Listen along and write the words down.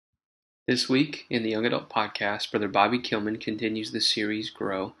This week, in the Young Adult Podcast, Brother Bobby Kilman continues the series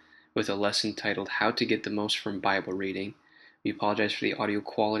Grow with a lesson titled How to Get the Most from Bible Reading. We apologize for the audio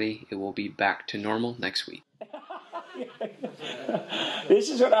quality. It will be back to normal next week. This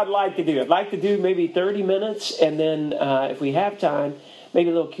is what I'd like to do. I'd like to do maybe 30 minutes, and then if we have time,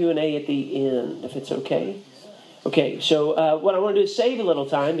 maybe a little Q&A at the end, if it's okay. Okay, so what I want to do is save a little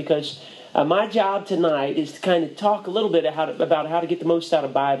time because my job tonight is to kind of talk a little bit about how to get the most out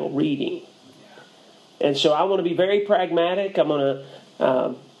of Bible reading. And so I want to be very pragmatic. I'm going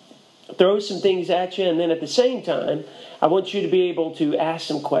to throw some things at you, and then at the same time, I want you to be able to ask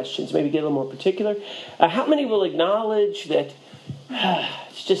some questions, maybe get a little more particular. How many will acknowledge that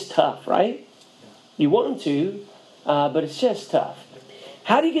it's just tough, right? You want to, but it's just tough.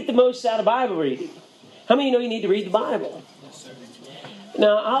 How do you get the most out of Bible reading? How many know you need to read the Bible?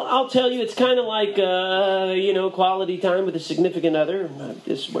 Now, I'll tell you, it's kind of like, quality time with a significant other. I'm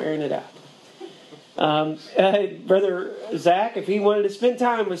just wearing it out. Brother Zach, if he wanted to spend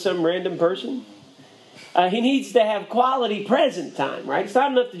time with some random person, he needs to have quality present time, right? It's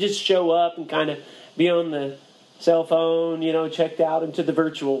not enough to just show up and kind of be on the cell phone, checked out into the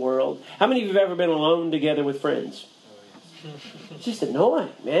virtual world. How many of you have ever been alone together with friends? It's just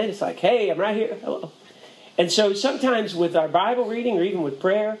annoying, man. It's like, hey, I'm right here. Hello. And so sometimes with our Bible reading or even with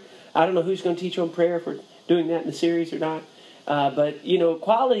prayer, I don't know who's going to teach on prayer if we're doing that in the series or not. But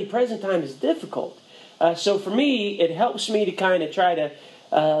quality present time is difficult. So for me, it helps me to kind of try to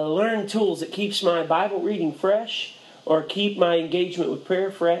learn tools that keeps my Bible reading fresh or keep my engagement with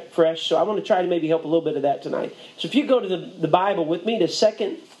prayer fresh. So I want to try to maybe help a little bit of that tonight. So if you go to the Bible with me to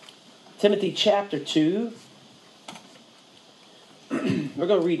 2 Timothy chapter 2, we're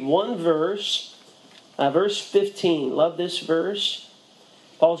going to read one verse. Verse 15. Love this verse.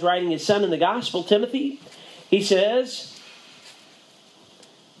 Paul's writing his son in the gospel, Timothy. He says,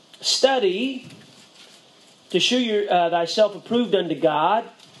 "Study to shew thyself approved unto God,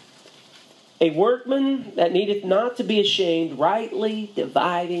 a workman that needeth not to be ashamed, rightly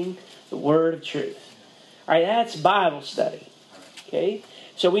dividing the word of truth." All right, that's Bible study. Okay,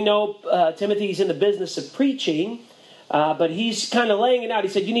 so we know Timothy's in the business of preaching. But he's kind of laying it out. He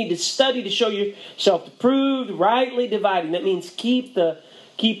said, you need to study to show yourself approved, rightly dividing. That means keep the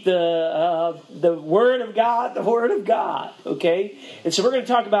Word of God, the Word of God. Okay? And so we're going to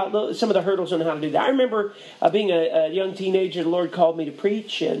talk about some of the hurdles on how to do that. I remember being a young teenager, the Lord called me to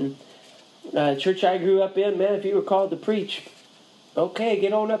preach. And the church I grew up in, man, if you were called to preach, okay,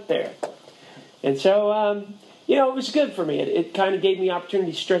 get on up there. And so, it was good for me. It kind of gave me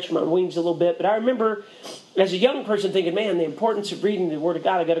opportunity to stretch my wings a little bit. But I remember as a young person thinking, man, the importance of reading the Word of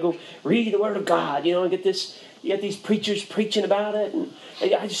God. I got to go read the Word of God. And get this. You got these preachers preaching about it, and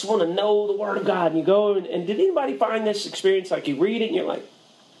I just want to know the Word of God. And you go, and did anybody find this experience like you read it and you're like,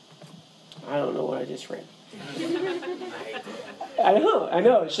 I don't know what I just read. I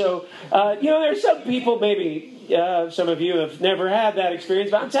know. So, there's some people, maybe some of you have never had that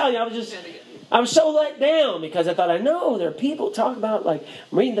experience, but I'm telling you, I was so let down because I thought, I know there are people talk about, like,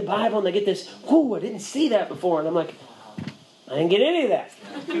 reading the Bible and they get this, I didn't see that before. And I'm like, I didn't get any of that.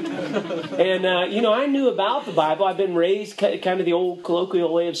 And, I knew about the Bible. I've been raised kind of the old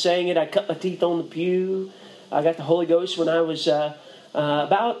colloquial way of saying it. I cut my teeth on the pew. I got the Holy Ghost when I was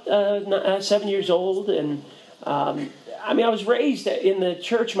about 7 years old. And, I was raised in the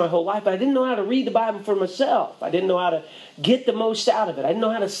church my whole life, but I didn't know how to read the Bible for myself. I didn't know how to get the most out of it. I didn't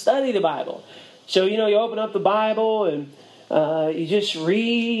know how to study the Bible. So, you open up the Bible and you just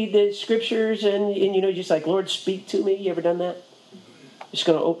read the scriptures and just like, Lord, speak to me. You ever done that? Just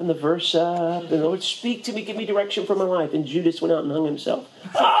going to open the verse up and, Lord, speak to me. Give me direction for my life. And Judas went out and hung himself.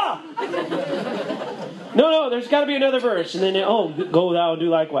 No, there's got to be another verse. And then, go thou and do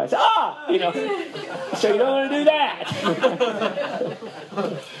likewise. So you don't want to do that.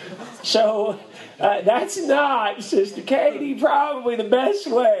 So that's not, Sister Katie, probably the best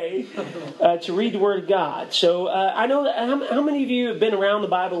way to read the Word of God. So I know that how many of you have been around the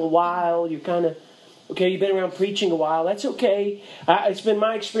Bible a while? You're kind of, you've been around preaching a while. That's okay. It's been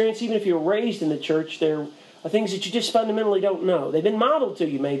my experience, even if you were raised in the church, there are things that you just fundamentally don't know. They've been modeled to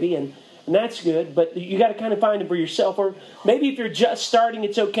you maybe, and that's good, but you got to kind of find them for yourself. Or maybe if you're just starting,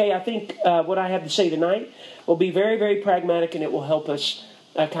 it's okay. I think what I have to say tonight will be very, very pragmatic, and it will help us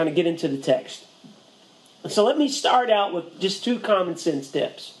kind of get into the text. So let me start out with just 2 common sense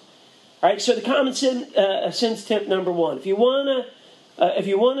tips. All right, so the common sense tip number 1. If you want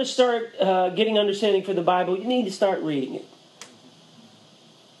to start getting understanding for the Bible, you need to start reading it.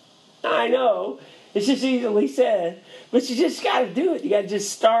 I know, it's just easily said, but you just got to do it. You got to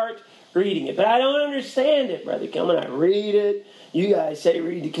just start reading it. But I don't understand it, Brother Kilman. I read it. you guys say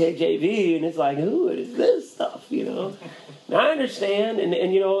read the KJV, and it's like, who is this stuff, you know? And I understand,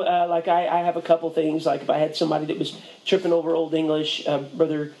 and you know, like I have a couple things, like if I had somebody that was tripping over Old English,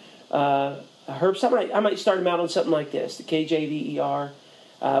 Brother Herbst, I might start him out on something like this, the KJVER,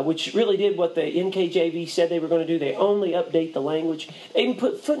 which really did what the NKJV said they were going to do. They only update the language. They even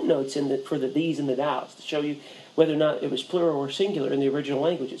put footnotes in for the these and the thous to show you whether or not it was plural or singular in the original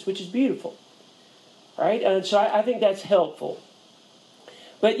languages, which is beautiful. All right, and so I think that's helpful.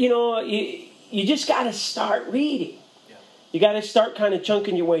 But, you know, you just got to start reading. You got to start kind of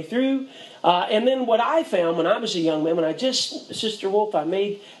chunking your way through. And then what I found when I was a young man, Sister Wolf, I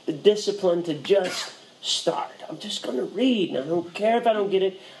made the discipline to just start. I'm just going to read, and I don't care if I don't get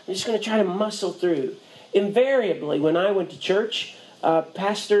it. I'm just going to try to muscle through. Invariably, when I went to church,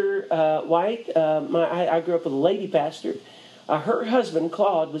 Pastor White, I grew up with a lady pastor. Her husband,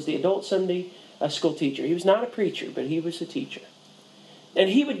 Claude, was the adult Sunday school teacher. He was not a preacher, but he was a teacher. And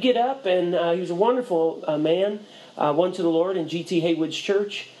he would get up, and he was a wonderful man, won to the Lord in G.T. Haywood's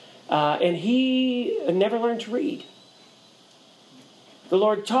church, and he never learned to read. The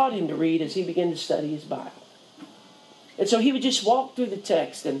Lord taught him to read as he began to study his Bible. And so he would just walk through the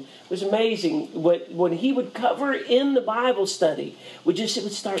text, and it was amazing when he would cover in the Bible study, it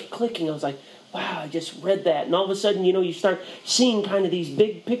would start clicking. I was like, wow, I just read that. And all of a sudden, you know, you start seeing kind of these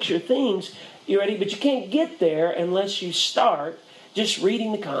big picture things. You ready? But you can't get there unless you start just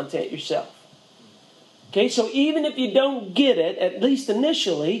reading the content yourself. Okay, so even if you don't get it, at least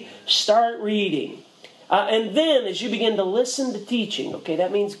initially, start reading. And then as you begin to listen to teaching, okay,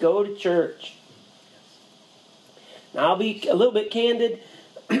 that means go to church. Now, I'll be a little bit candid.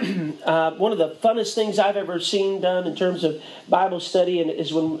 One of the funnest things I've ever seen done in terms of Bible study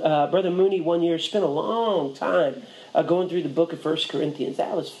is when Brother Mooney one year spent a long time going through the book of 1 Corinthians.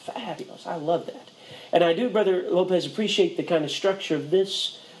 That was fabulous. I love that. And I do, Brother Lopez, appreciate the kind of structure of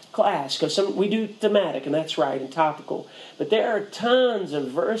this class, because we do thematic, and that's right, and topical. But there are tons of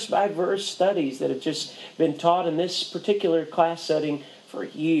verse-by-verse studies that have just been taught in this particular class setting for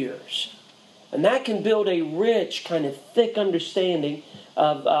years. And that can build a rich, kind of thick understanding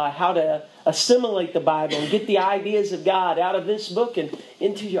of how to assimilate the Bible and get the ideas of God out of this book and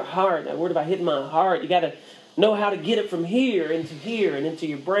into your heart. Now, where have I hidden my heart? You got to know how to get it from here and into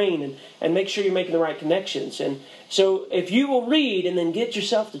your brain, and make sure you're making the right connections. And so if you will read and then get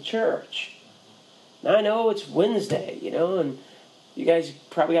yourself to church. Now I know it's Wednesday, you know, and you guys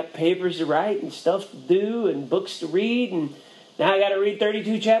probably got papers to write and stuff to do and books to read, and now I got to read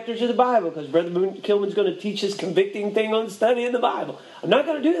 32 chapters of the Bible because Brother Kilman's going to teach his convicting thing on studying the Bible. I'm not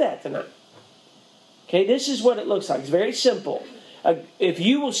going to do that tonight. Okay, this is what it looks like. It's very simple. If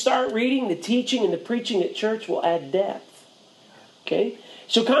you will start reading, the teaching and the preaching at church will add depth. Okay?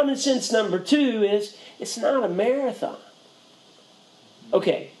 So common sense number 2 is it's not a marathon.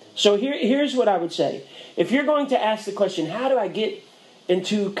 Okay, so here's what I would say. If you're going to ask the question, how do I get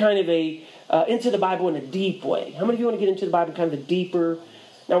into kind of into the Bible in a deep way? How many of you want to get into the Bible in kind of a deeper?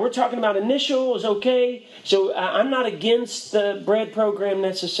 Now we're talking about initials, okay? So I'm not against the bread program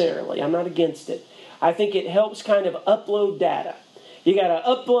necessarily. I'm not against it. I think it helps kind of upload data. You got to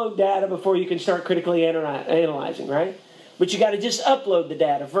upload data before you can start critically analyzing, right? But you got to just upload the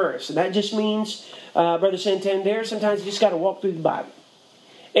data first. And that just means, Brother Santander, sometimes you just got to walk through the Bible.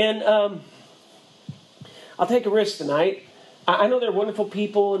 And I'll take a risk tonight. I know there are wonderful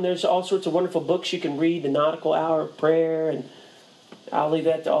people, and there's all sorts of wonderful books you can read, the Nautical Hour of Prayer, and I'll leave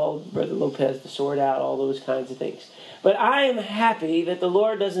that to all Brother Lopez to sort out, all those kinds of things. But I am happy that the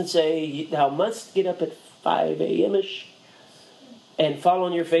Lord doesn't say, thou must get up at 5 a.m.-ish and fall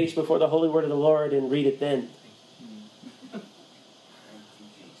on your face before the holy word of the Lord and read it then.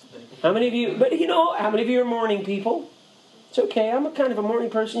 How many of you, but you know, how many of you are morning people? It's okay, I'm a kind of a morning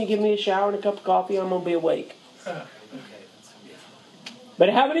person. You give me a shower and a cup of coffee, I'm going to be awake. But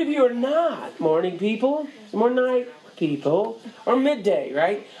how many of you are not morning people? More night people. Or midday,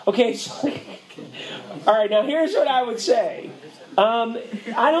 right? Okay, so, all right, now here's what I would say.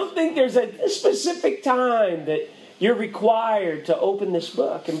 I don't think there's a specific time that you're required to open this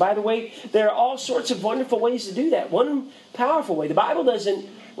book. And by the way, there are all sorts of wonderful ways to do that. One powerful way. The Bible doesn't,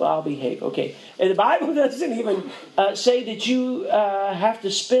 well, I'll behave, okay. And the Bible doesn't even say that you have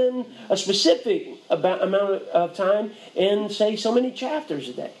to spend a specific amount of time in, say, so many chapters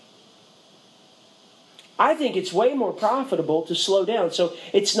a day. I think it's way more profitable to slow down. So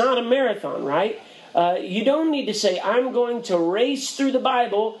it's not a marathon, right? You don't need to say, I'm going to race through the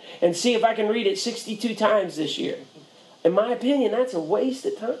Bible and see if I can read it 62 times this year. In my opinion, that's a waste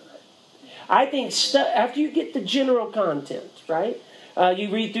of time. I think after you get the general content, right? you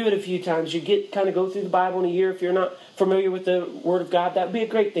read through it a few times. You kind of go through the Bible in a year. If you're not familiar with the Word of God, that would be a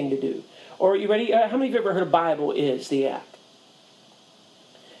great thing to do. Or, you ready? How many of you ever heard of Bible Is, the app?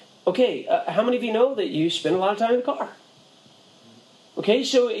 Okay, how many of you know that you spend a lot of time in the car? Okay,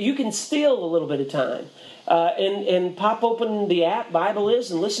 so you can steal a little bit of time and pop open the app, Bible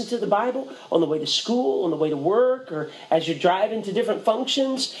Is, and listen to the Bible on the way to school, on the way to work, or as you're driving to different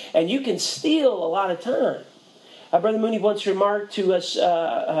functions, and you can steal a lot of time. Brother Mooney once remarked to us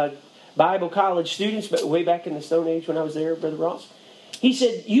Bible college students, but way back in the Stone Age when I was there, Brother Ross, he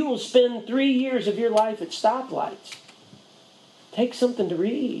said, you will spend 3 years of your life at stoplights. Take something to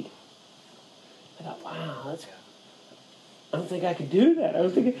read. I thought, wow, I don't think I could do that.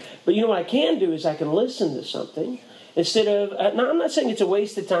 But you know what I can do is I can listen to something instead of. Now I'm not saying it's a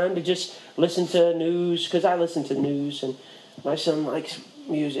waste of time to just listen to news, because I listen to news, and my son likes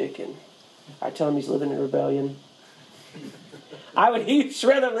music, and I tell him he's living in rebellion. I would heaps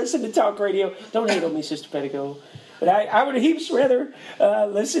rather listen to talk radio. Don't hate on me, Sister Petticoat. But I would heaps rather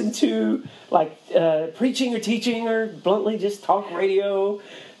listen to preaching or teaching or bluntly just talk radio.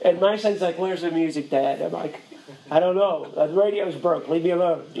 And my son's like, "Where's the music, Dad?" I'm like, "I don't know. The radio's broke. Leave me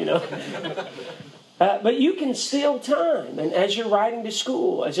alone." But you can steal time, and as you're riding to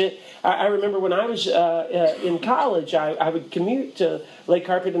school, I remember when I was in college, I would commute to Lake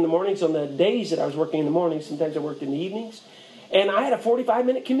Carpet in the mornings on the days that I was working in the mornings. Sometimes I worked in the evenings, and I had a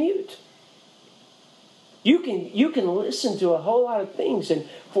 45-minute commute. You can listen to a whole lot of things in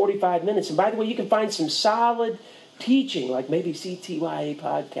 45 minutes. And by the way, you can find some solid teaching, like maybe CTYA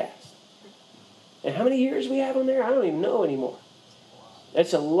podcast. And how many years we have on there? I don't even know anymore.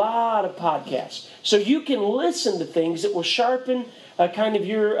 That's a lot of podcasts. So you can listen to things that will sharpen kind of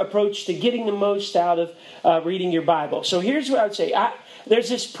your approach to getting the most out of reading your Bible. So here's what I would say. There's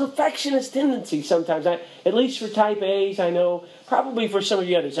this perfectionist tendency sometimes, at least for type A's, I know, probably for some of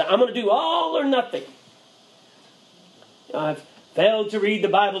you others. I'm going to do all or nothing. I've failed to read the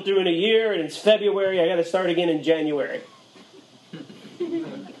Bible through in a year, and it's February. I got to start again in January.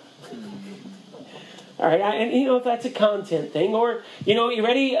 All right, and if that's a content thing, or you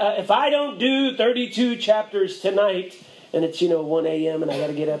ready? If I don't do 32 chapters tonight, and it's 1 a.m. and I got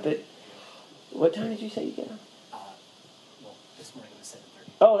to get up at what time did you say you get up? Well, this morning was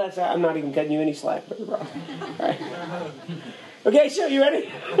 7:30. Oh, I'm not even cutting you any slack, Brother Rob. All right. Okay, so you ready?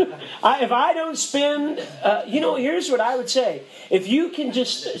 If I don't spend, here's what I would say. If you can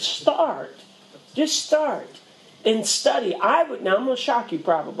just start and study. Now I'm going to shock you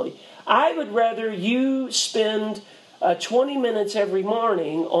probably. I would rather you spend 20 minutes every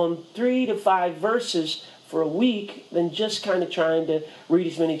morning on 3 to 5 verses for a week than just kind of trying to read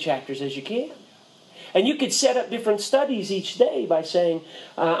as many chapters as you can. And you could set up different studies each day by saying,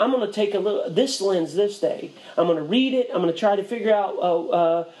 I'm going to take this lens this day. I'm going to read it. I'm going to try to figure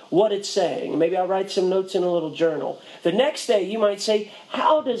out what it's saying. Maybe I'll write some notes in a little journal. The next day you might say,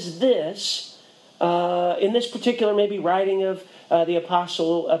 how does this, in this particular maybe writing of the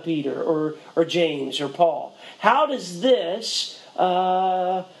Apostle Peter or James or Paul, how does this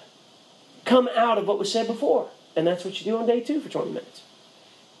come out of what was said before? And that's what you do on day 2 for 20 minutes.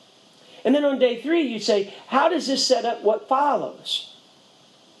 And then on day 3, you say, how does this set up what follows?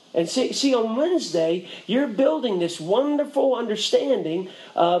 And see, on Wednesday, you're building this wonderful understanding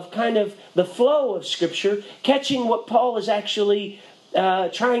of kind of the flow of Scripture, catching what Paul is actually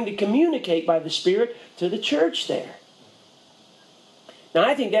trying to communicate by the Spirit to the church there. Now,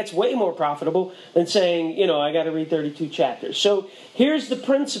 I think that's way more profitable than saying, I got to read 32 chapters. So here's the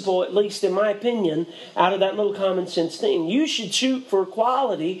principle, at least in my opinion, out of that little common sense thing. You should shoot for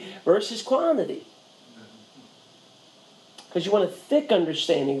quality versus quantity. Because you want a thick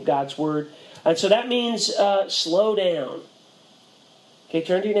understanding of God's Word. And so that means slow down. Okay,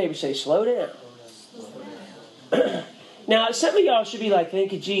 turn to your neighbor and say, slow down. Now, some of y'all should be like,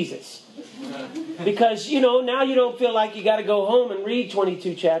 thank you, Jesus. Because, now you don't feel like you got to go home and read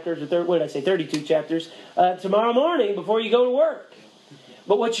 22 chapters, or 32 chapters, tomorrow morning before you go to work.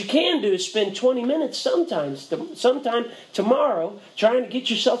 But what you can do is spend 20 minutes sometime tomorrow trying to get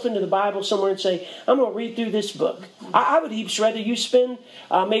yourself into the Bible somewhere and say, I'm going to read through this book. I would heaps rather you spend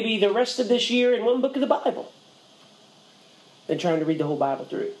maybe the rest of this year in one book of the Bible than trying to read the whole Bible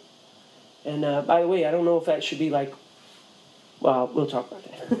through. And by the way, I don't know if that should be like, well, we'll talk about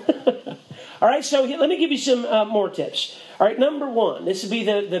that. All right, so let me give you some more tips. All right, number 1, this would be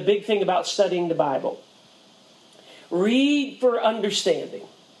the big thing about studying the Bible. Read for understanding.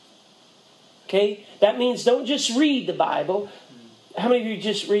 Okay? That means don't just read the Bible. How many of you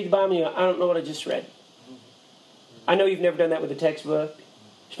just read the Bible and you go, I don't know what I just read? I know you've never done that with a textbook.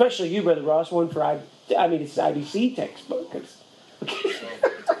 Especially you, Brother Ross, it's IBC textbook.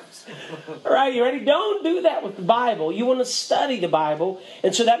 All right, you ready? Don't do that with the Bible. You want to study the Bible,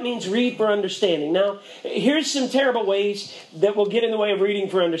 and so that means read for understanding. Now, here's some terrible ways that will get in the way of reading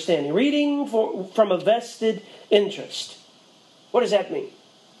for understanding. Reading from a vested interest. What does that mean?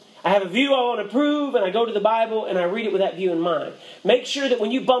 I have a view I want to prove, and I go to the Bible, and I read it with that view in mind. Make sure that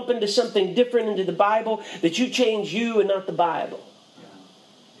when you bump into something different into the Bible, that you change you and not the Bible.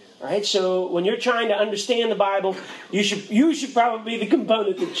 All right, so when you're trying to understand the Bible, you should probably be the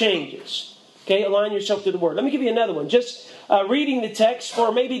component that changes. Okay, align yourself to the Word. Let me give you another one. Just reading the text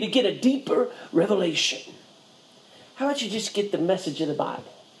for maybe to get a deeper revelation. How about you just get the message of the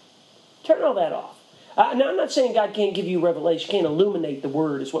Bible? Turn all that off. Now, I'm not saying God can't give you revelation, can't illuminate the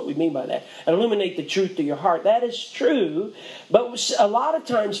Word is what we mean by that. Illuminate the truth to your heart. That is true. But a lot of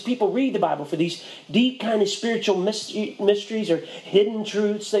times people read the Bible for these deep kind of spiritual mysteries or hidden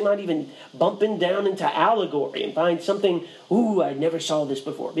truths. They might even bump down into allegory and find something, I never saw this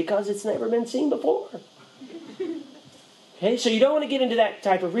before, because it's never been seen before. Okay, so you don't want to get into that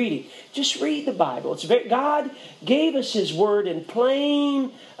type of reading. Just read the Bible. God gave us His Word in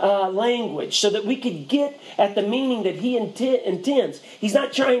plain language so that we could get at the meaning that He intends. He's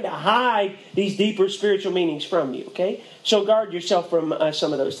not trying to hide these deeper spiritual meanings from you. Okay, so guard yourself from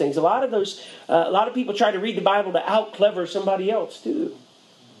some of those things. A lot of people try to read the Bible to out-clever somebody else too.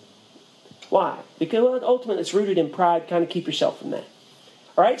 Why? Because ultimately it's rooted in pride. Kind of keep yourself from that.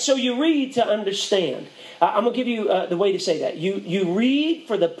 All right, so you read to understand. I'm going to give you the way to say that. You read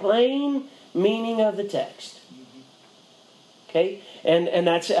for the plain meaning of the text. Okay, and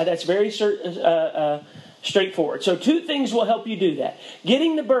that's very straightforward. So two things will help you do that.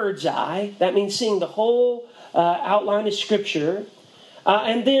 Getting the bird's eye, that means seeing the whole outline of Scripture,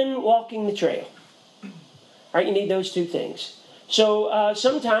 and then walking the trail. All right, you need those two things. So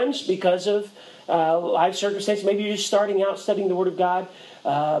sometimes because of life circumstances, maybe you're just starting out studying the Word of God.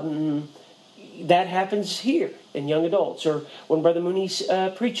 That happens here in young adults, or when Brother Mooney's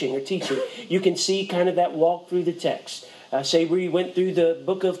preaching or teaching. You can see kind of that walk through the text. Say we went through the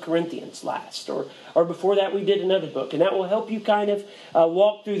book of Corinthians last, or before that we did another book, and that will help you kind of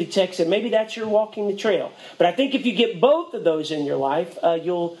walk through the text, and maybe that's your walking the trail. But I think if you get both of those in your life,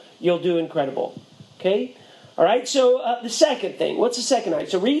 you'll do incredible. Okay? All right, so the second thing. What's the second item?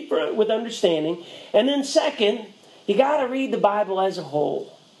 So read with understanding, and then second, you got to read the Bible as a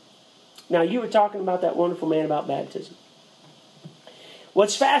whole. Now, you were talking about that wonderful man about baptism.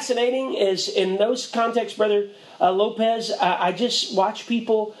 What's fascinating is in those contexts, Brother Lopez, I just watch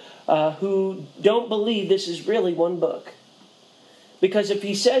people who don't believe this is really one book. Because if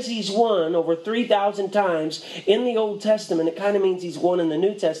he says he's one over 3,000 times in the Old Testament, it kind of means he's one in the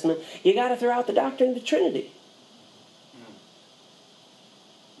New Testament. You got to throw out the doctrine of the Trinity.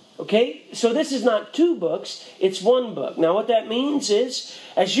 Okay, so this is not two books, it's one book. Now what that means is,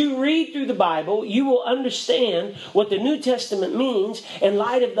 as you read through the Bible, you will understand what the New Testament means in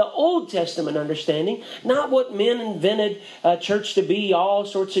light of the Old Testament understanding, not what men invented church to be all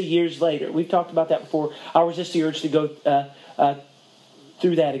sorts of years later. We've talked about that before. I'll resist the urge to go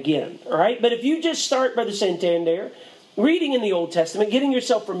through that again. All right, but if you just start, Brother Santander, reading in the Old Testament, getting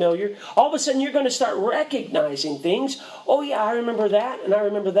yourself familiar, all of a sudden you're going to start recognizing things. Oh yeah, I remember that, and I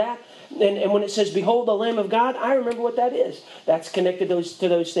remember that. And when it says, behold the Lamb of God, I remember what that is. That's connected to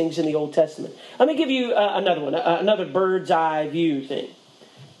those things in the Old Testament. Let me give you another one, another bird's eye view thing.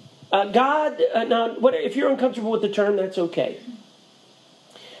 God, now, if you're uncomfortable with the term, that's okay.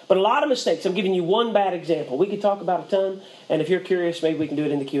 But a lot of mistakes. I'm giving you one bad example. We could talk about a ton, and if you're curious, maybe we can do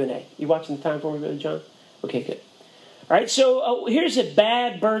it in the Q&A. You watching the time for me, Brother John? Okay, good. All right, so here's a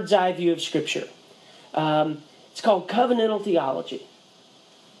bad bird's eye view of Scripture. It's called covenantal theology.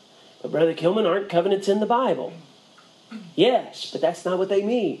 But Brother Kilman, aren't covenants in the Bible? Yes, but that's not what they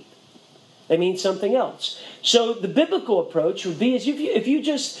mean. They mean something else. So the biblical approach would be, if you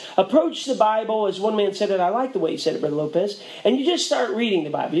just approach the Bible, as one man said it, I like the way he said it, Brother Lopez, and you just start reading the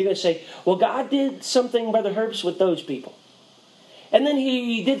Bible. You're going to say, well, God did something, Brother Herbst, with those people. And then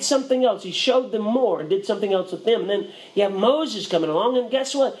he did something else. He showed them more and did something else with them. And then you have Moses coming along, and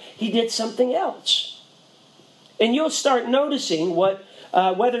guess what? He did something else. And you'll start noticing what,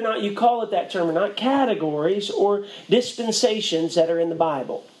 whether or not you call it that term or not, categories or dispensations that are in the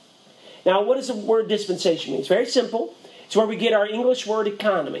Bible. Now, what does the word dispensation mean? It's very simple. It's where we get our English word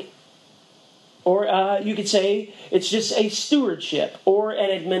economy. Or you could say it's just a stewardship or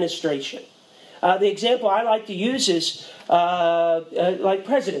an administration. The example I like to use is like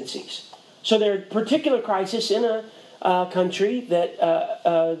presidencies. So there are particular crises in a country that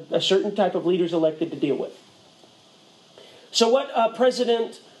a certain type of leader is elected to deal with. So what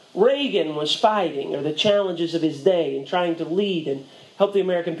President Reagan was fighting, or the challenges of his day and trying to lead and help the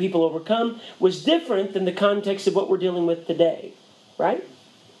American people overcome, was different than the context of what we're dealing with today, right?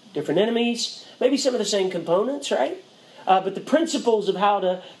 Different enemies, maybe some of the same components, right? But the principles of how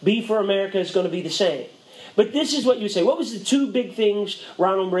to be for America is going to be the same. But this is what you say. What was the two big things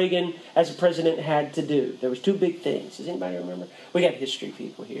Ronald Reagan as a president had to do? There was two big things. Does anybody remember? We got history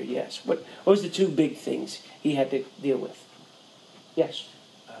people here, yes. What was the two big things he had to deal with? Yes?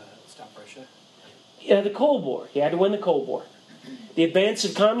 Stop Russia. The Cold War. He had to win the Cold War. The advance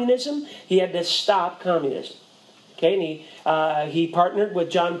of communism, he had to stop communism. Okay, and he partnered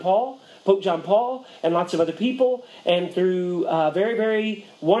with Pope John Paul, and lots of other people, and through very, very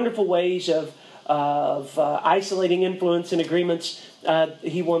wonderful ways of isolating influence and agreements,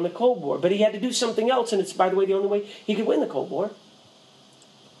 he won the Cold War. But he had to do something else, and it's, by the way, the only way he could win the Cold War.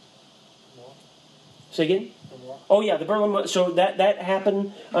 Say again? Oh yeah, the Berlin Wall. So that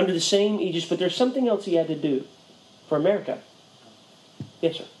happened under the same aegis, but there's something else he had to do for America.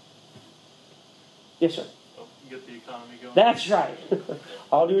 Yes, sir. Yes, sir. Get the economy going. That's right.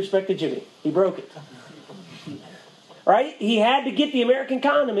 All due respect to Jimmy. He broke it. Right? He had to get the American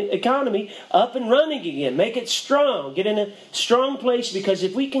economy up and running again. Make it strong. Get in a strong place, because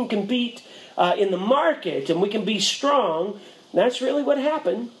if we can compete in the market and we can be strong, that's really what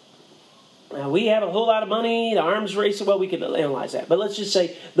happened. We have a whole lot of money, the arms race, well, we could analyze that. But let's just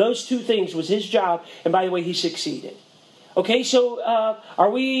say those two things was his job, and by the way, he succeeded. Okay, so are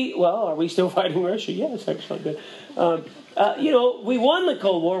we still fighting Russia? Yes, actually. Good. We won the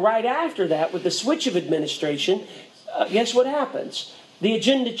Cold War right after that with the switch of administration. Guess what happens? The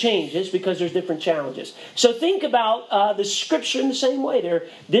agenda changes because there's different challenges. So think about the Scripture in the same way. There are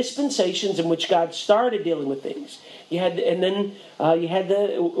dispensations in which God started dealing with things. You had the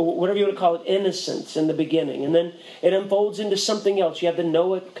whatever you want to call it, innocence in the beginning, and then it unfolds into something else. You have the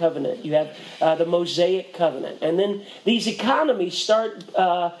Noahic covenant. You have the Mosaic covenant, and then these economies start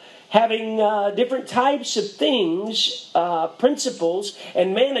having different types of things, principles,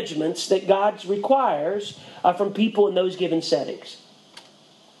 and managements that God requires from people in those given settings.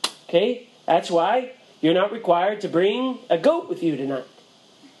 Okay, that's why you're not required to bring a goat with you tonight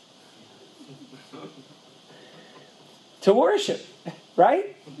to worship,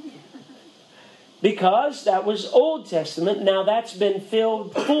 right? Because that was Old Testament. Now that's been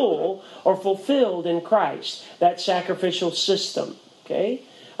fulfilled in Christ, that sacrificial system. Okay,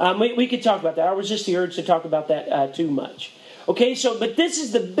 we could talk about that. I resist the urge to talk about that too much. Okay, but this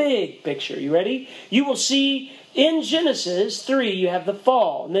is the big picture. You ready? You will see in Genesis 3, you have the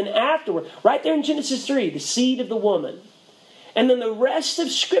fall. And then afterward, right there in Genesis 3, the seed of the woman. And then the rest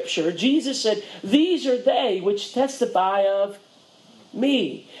of Scripture, Jesus said, these are they which testify of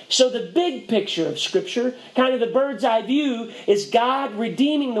me. So the big picture of Scripture, kind of the bird's eye view, is God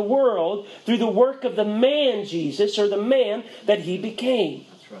redeeming the world through the work of the man Jesus, or the man that he became.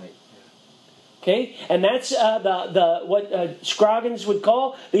 That's right. Okay, and that's what Scroggins would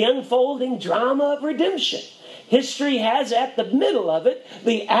call the unfolding drama of redemption. History has at the middle of it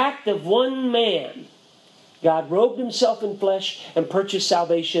the act of one man. God robed himself in flesh and purchased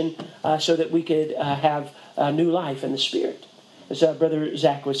salvation so that we could have a new life in the Spirit, as Brother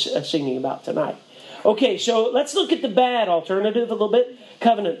Zach was singing about tonight. Okay, so let's look at the bad alternative a little bit,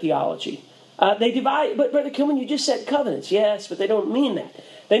 covenant theology. They divide, but Brother Kilman, you just said covenants. Yes, but they don't mean that.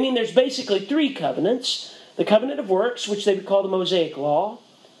 They mean there's basically three covenants. The covenant of works, which they would call the Mosaic Law.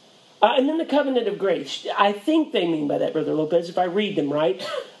 And then the covenant of grace. I think they mean by that, Brother Lopez, if I read them right,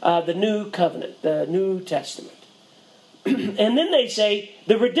 the new covenant, the New Testament. And then they say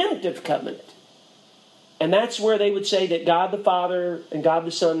the redemptive covenant. And that's where they would say that God the Father and God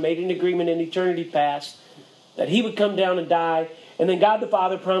the Son made an agreement in eternity past that he would come down and die. And then God the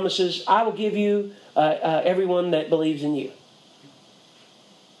Father promises, I will give you everyone that believes in you.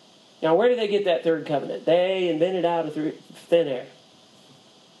 Now, where did they get that third covenant? They invented out of thin air.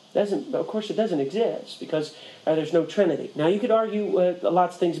 Of course, it doesn't exist because there's no Trinity. Now, you could argue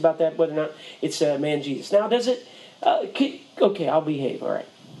lots of things about that, whether or not it's man Jesus. Now, does it? Okay, I'll behave. All right.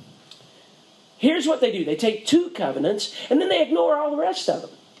 Here's what they do. They take two covenants, and then they ignore all the rest of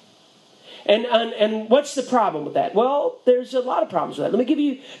them. And what's the problem with that? Well, there's a lot of problems with that. Let me give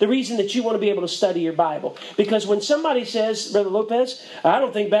you the reason that you want to be able to study your Bible. Because when somebody says, Brother Lopez, I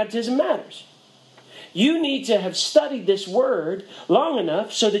don't think baptism matters. You need to have studied this word long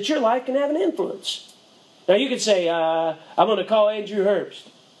enough so that your life can have an influence. Now you could say, I'm going to call Andrew Herbst.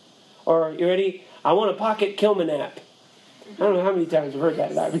 Or, you ready? I want a pocket Kilman app. I don't know how many times I've heard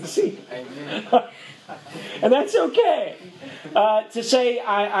that at IBC. And that's okay. To say,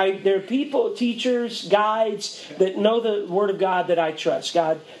 there are people, teachers, guides that know the Word of God that I trust.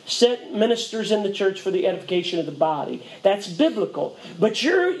 God set ministers in the church for the edification of the body. That's biblical. But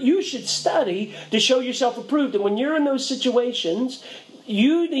you should study to show yourself approved. And when you're in those situations,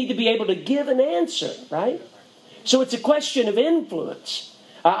 you need to be able to give an answer, right? So it's a question of influence.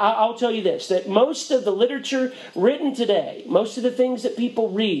 I'll tell you this, that most of the literature written today, most of the things that people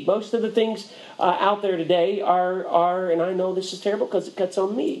read, most of the things out there today are, and I know this is terrible because it cuts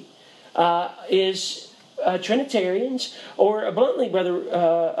on me, is Trinitarians, or bluntly, Brother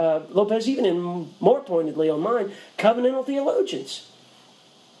Lopez, even and more pointedly on mine, covenantal theologians.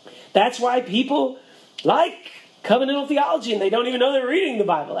 That's why people like covenantal theology, and they don't even know they're reading the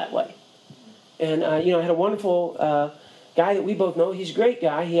Bible that way. And, I had a wonderful guy that we both know. He's a great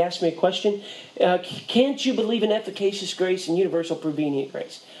guy. He asked me a question. Can't you believe in efficacious grace and universal prevenient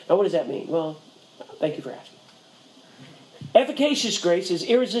grace? Now, what does that mean? Well, thank you for asking. Efficacious grace is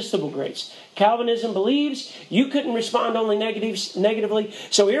irresistible grace. Calvinism believes you couldn't respond only negatively.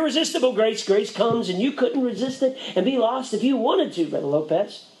 So irresistible grace comes and you couldn't resist it and be lost if you wanted to, Brother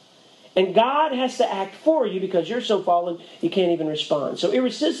Lopez. And God has to act for you because you're so fallen you can't even respond. So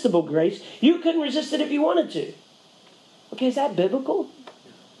irresistible grace, you couldn't resist it if you wanted to. Okay, is that biblical?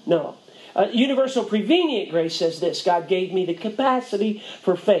 No. Universal prevenient grace says this: God gave me the capacity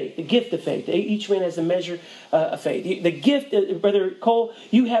for faith, the gift of faith. Each man has a measure of faith. The gift, Brother Cole,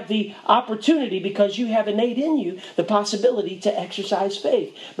 you have the opportunity because you have innate in you the possibility to exercise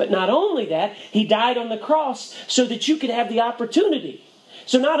faith. But not only that, He died on the cross so that you could have the opportunity.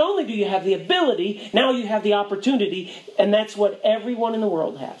 So not only do you have the ability, now you have the opportunity, and that's what everyone in the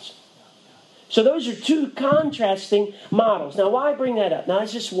world has. So those are two contrasting models. Now, why bring that up? Now,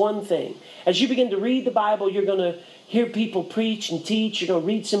 it's just one thing. As you begin to read the Bible, you're going to hear people preach and teach. You're going to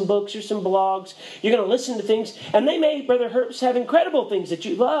read some books or some blogs. You're going to listen to things. And they may, Brother Herbst, have incredible things that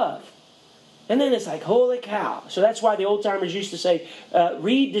you love. And then it's like, holy cow. So that's why the old-timers used to say,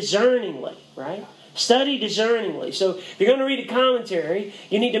 read discerningly, right? Study discerningly. So if you're going to read a commentary,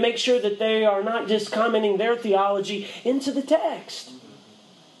 you need to make sure that they are not just commenting their theology into the text.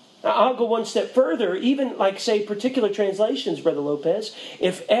 I'll go one step further, even like, say, particular translations, Brother Lopez.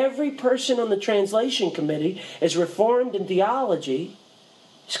 If every person on the translation committee is reformed in theology,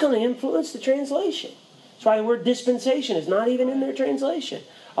 it's going to influence the translation. That's why the word dispensation is not even in their translation.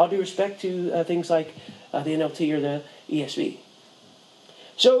 All due respect to things like the NLT or the ESV.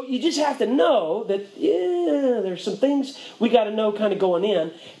 So you just have to know that, there's some things we got to know kind of going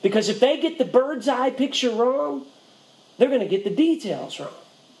in. Because if they get the bird's eye picture wrong, they're going to get the details wrong.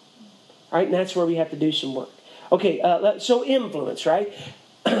 Right, and that's where we have to do some work. Okay, so influence, right?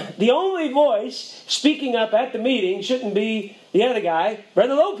 The only voice speaking up at the meeting shouldn't be the other guy.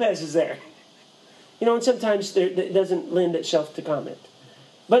 Brother Lopez is there. And sometimes it doesn't lend itself to comment.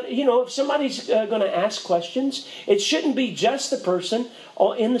 But, if somebody's going to ask questions, it shouldn't be just the person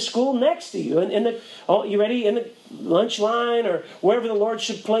in the school next to you. You ready? In the lunch line or wherever the Lord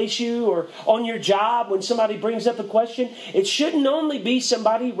should place you, or on your job when somebody brings up a question. It shouldn't only be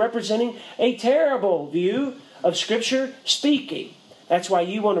somebody representing a terrible view of Scripture speaking. That's why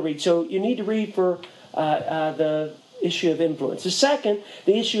you want to read. So you need to read for the issue of influence. The second,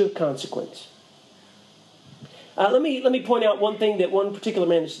 the issue of consequence. Let me point out one thing that one particular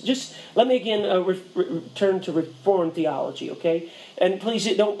man is. Just let me again return to Reformed theology, okay? And please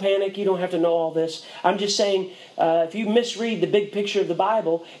don't panic. You don't have to know all this. I'm just saying, if you misread the big picture of the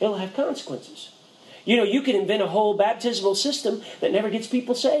Bible, it'll have consequences. You can invent a whole baptismal system that never gets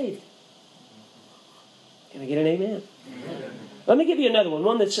people saved. Can I get an amen? Amen. Let me give you another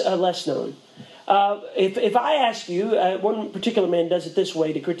one that's less known. If I ask you, one particular man does it this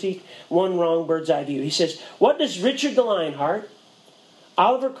way to critique one wrong bird's eye view. He says, what does Richard the Lionheart,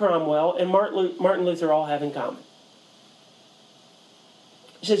 Oliver Cromwell, and Martin Luther all have in common?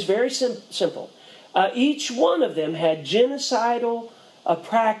 He says, very simple. Each one of them had genocidal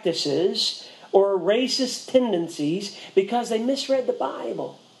practices or racist tendencies because they misread the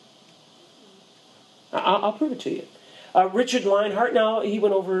Bible. I'll prove it to you. Richard Lionheart, now he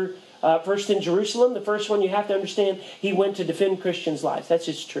went over first in Jerusalem. The first one you have to understand, he went to defend Christians' lives. That's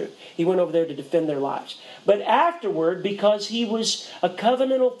just true. He went over there to defend their lives. But afterward, because he was a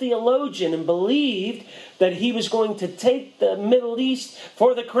covenantal theologian and believed that he was going to take the Middle East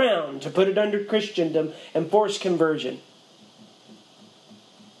for the crown, to put it under Christendom and force conversion.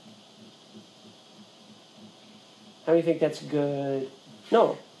 How many think that's good?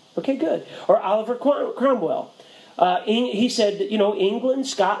 No. Okay, good. Or Oliver Cromwell. He said, England,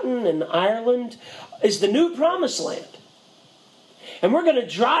 Scotland, and Ireland is the new promised land. And we're going to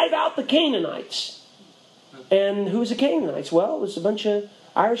drive out the Canaanites. And who was the Canaanites? Well, it was a bunch of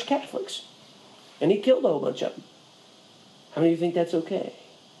Irish Catholics. And he killed a whole bunch of them. How many of you think that's okay?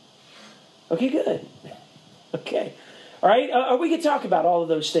 Okay, good. Okay. All right, we could talk about all of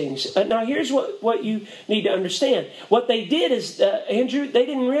those things. Now, here's what you need to understand. What they did is, Andrew, they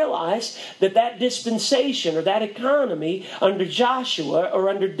didn't realize that dispensation or that economy under Joshua or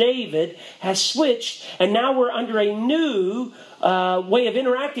under David has switched, and now we're under a new way of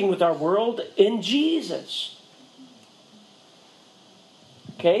interacting with our world in Jesus.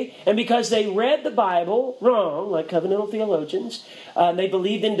 Okay? And because they read the Bible wrong, like covenantal theologians, they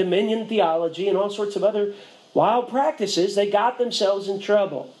believed in dominion theology and all sorts of other wild practices, they got themselves in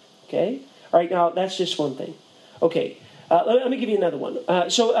trouble. Okay? All right, now that's just one thing. Okay, let me give you another one.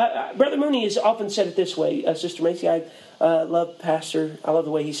 Brother Mooney has often said it this way, Sister Macy, I love Pastor, I love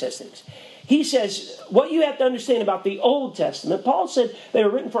the way he says things. He says, what you have to understand about the Old Testament, Paul said they were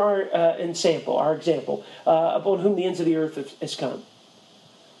written for our example, upon whom the ends of the earth has come.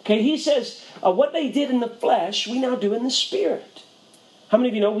 Okay, he says, what they did in the flesh, we now do in the Spirit. How many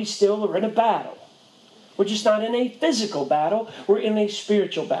of you know we still are in a battle? We're just not in a physical battle. We're in a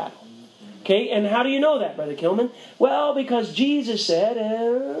spiritual battle. Okay, and how do you know that, Brother Kilman? Well, because Jesus said,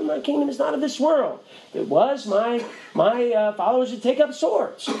 my kingdom is not of this world. If it was, my followers would take up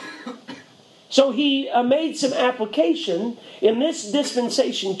swords. So he made some application in this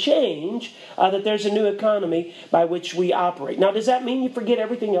dispensation change that there's a new economy by which we operate. Now, does that mean you forget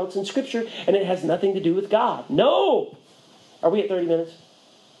everything else in Scripture and it has nothing to do with God? No! Are we at 30 minutes?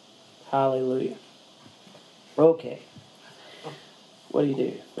 Hallelujah. Okay. What do you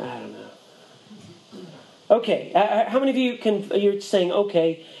do? I don't know. Okay. How many of you you're saying,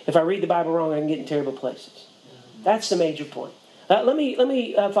 okay, if I read the Bible wrong, I can get in terrible places? That's the major point. Let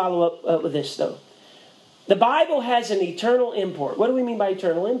me follow up with this, though. The Bible has an eternal import. What do we mean by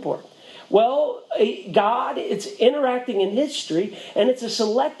eternal import? Well, God, it's interacting in history, and it's a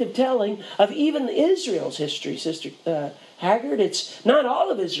selective telling of even Israel's history, Sister Haggard. It's not all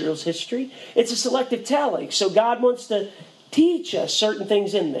of Israel's history. It's a selective telling. So God wants to teach us certain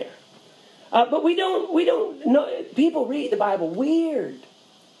things in there. But we don't know. People read the Bible weird.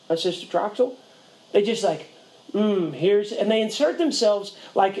 Sister Troxel, they just like, and they insert themselves,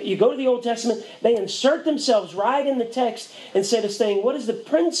 like you go to the Old Testament, they insert themselves right in the text instead of saying, what is the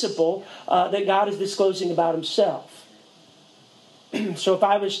principle that God is disclosing about himself? So if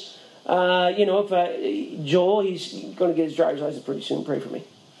I was, Joel, he's going to get his driver's license pretty soon, pray for me.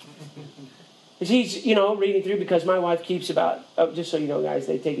 He's, reading through, because my wife keeps about, just so you know, guys,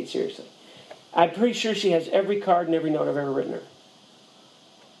 they take it seriously. I'm pretty sure she has every card and every note I've ever written her.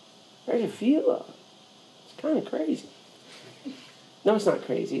 There's a few of them. It's kind of crazy. No, it's not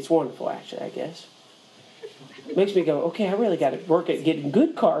crazy. It's wonderful, actually, I guess. It makes me go, okay, I really got to work at getting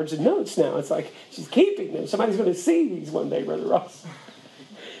good cards and notes now. It's like she's keeping them. Somebody's going to see these one day, Brother Ross.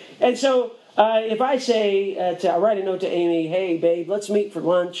 And so if I say, I write a note to Amy, hey, babe, let's meet for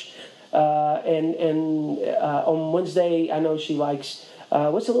lunch. And on Wednesday, I know she likes,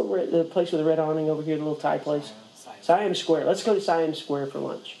 what's the place with the red awning over here, the little Thai place? Siam Square. Let's go to Siam Square for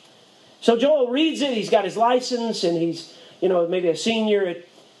lunch. So Joel reads it. He's got his license, and he's, maybe a senior at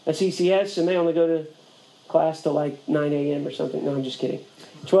a CCS, and they only go to class till like 9 a.m. or something. No, I'm just kidding.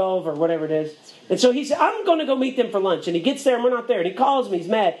 12 or whatever it is. And so he said, I'm going to go meet them for lunch. And he gets there, and we're not there. And he calls me. He's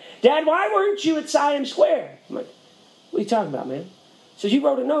mad. Dad, why weren't you at Siam Square? I'm like, what are you talking about, man? He says, you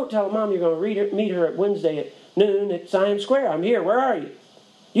wrote a note telling Mom you're going to meet her at Wednesday at noon at Siam Square. I'm here. Where are you?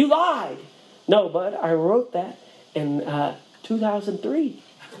 You lied. No, bud, I wrote that in 2003.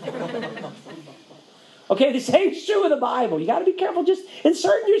 Okay, the same is true with the Bible. You got to be careful just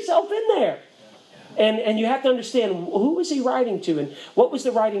inserting yourself in there. And you have to understand, who was he writing to, and what was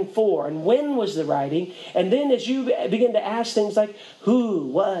the writing for, and when was the writing? And then as you begin to ask things like who,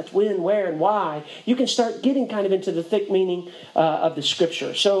 what, when, where, and why, you can start getting kind of into the thick meaning of the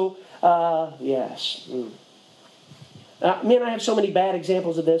Scripture. So, yes. Man, I have so many bad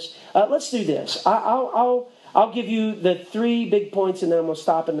examples of this. Let's do this. I'll give you the 3 big points, and then I'm going to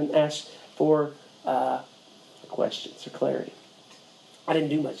stop and then ask for questions or clarity. I didn't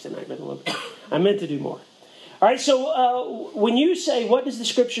do much tonight, Brother Logan. I meant to do more. All right, so when you say, what does the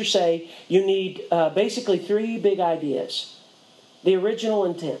Scripture say, you need basically 3 big ideas. The original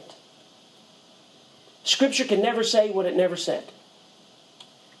intent. Scripture can never say what it never said.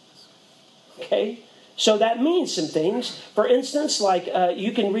 Okay? So that means some things. For instance, like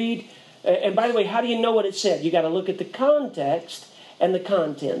you can read, and by the way, how do you know what it said? You got to look at the context and the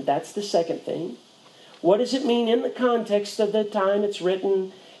content. That's the second thing. What does it mean in the context of the time it's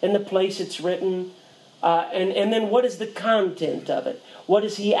written, and the place it's written, and then what is the content of it? What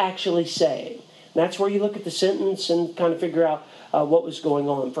is he actually saying? And that's where you look at the sentence and kind of figure out what was going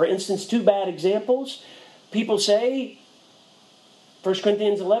on. For instance, two bad examples. People say 1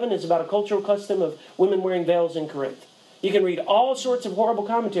 Corinthians 11 is about a cultural custom of women wearing veils in Corinth. You can read all sorts of horrible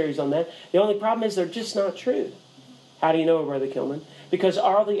commentaries on that. The only problem is they're just not true. How do you know, Brother Kilman? Because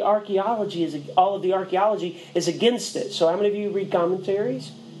all of the archaeology is against it. So how many of you read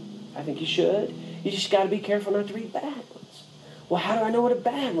commentaries? I think you should. You just got to be careful not to read bad ones. Well, how do I know what a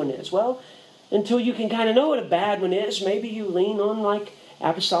bad one is? Well, until you can kind of know what a bad one is, maybe you lean on like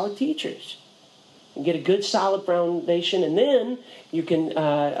apostolic teachers and get a good solid foundation, and then you can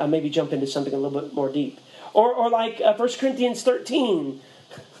maybe jump into something a little bit more deep. Or like 1 Corinthians 13.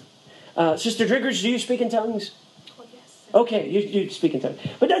 Sister Driggers, do you speak in tongues? Oh, yes. Okay, you speak in tongues.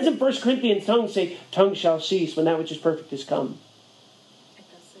 But doesn't 1 Corinthians tongues say, tongue shall cease when that which is perfect is come? It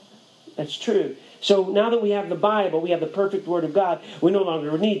does say that. That's true. So now that we have the Bible, we have the perfect Word of God, we no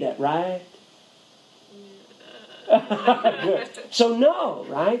longer need that, right? Good. So no,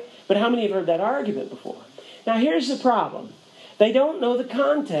 right? But how many have heard that argument before? Now here's the problem. They don't know the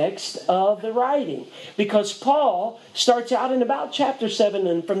context of the writing. Because Paul starts out in about chapter 7,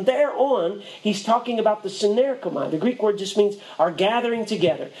 and from there on, he's talking about the synerchomai. The Greek word just means our gathering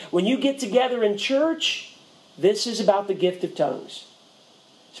together. When you get together in church, this is about the gift of tongues.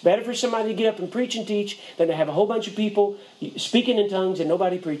 It's better for somebody to get up and preach and teach than to have a whole bunch of people speaking in tongues and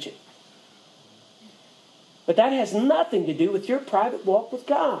nobody preaching. But that has nothing to do with your private walk with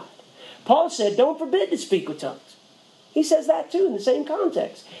God. Paul said, don't forbid to speak with tongues. He says that too in the same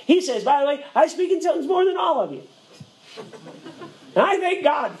context. He says, by the way, I speak in tongues more than all of you. And I thank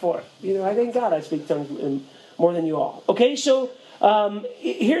God for it. I thank God I speak tongues more than you all. Okay, so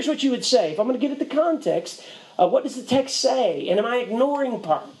here's what you would say. If I'm going to get at the context, what does the text say? And am I ignoring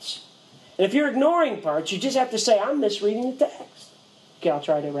parts? And if you're ignoring parts, you just have to say, I'm misreading the text. Okay, I'll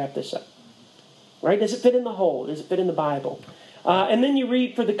try to wrap this up. Right? Does it fit in the whole? Does it fit in the Bible? And then you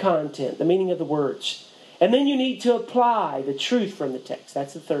read for the content, the meaning of the words. And then you need to apply the truth from the text.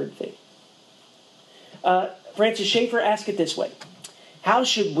 That's the third thing. Francis Schaeffer asked it this way. How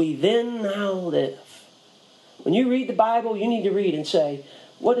should we then now live? When you read the Bible, you need to read and say,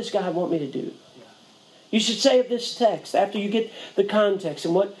 what does God want me to do? You should say of this text, after you get the context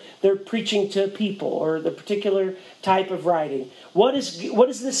and what they're preaching to people or the particular type of writing, what does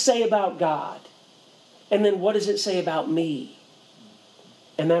this say about God? And then what does it say about me?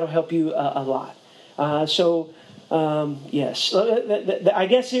 And that'll help you a lot. Yes. I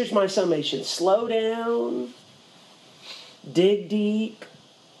guess here's my summation. Slow down, dig deep,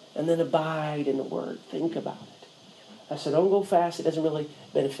 and then abide in the Word. Think about it. I said, don't go fast. It doesn't really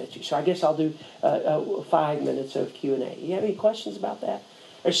benefit you. So I guess I'll do 5 minutes of Q&A. You have any questions about that?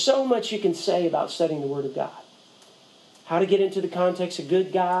 There's so much you can say about studying the Word of God. How to get into the context, a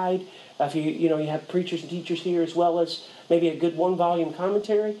good guide. If you have preachers and teachers here, as well as maybe a good 1-volume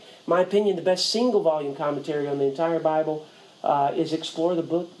commentary. In my opinion, the best single-volume commentary on the entire Bible is Explore the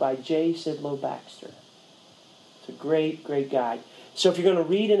Book by J. Sidlow Baxter. It's a great, great guide. So if you're going to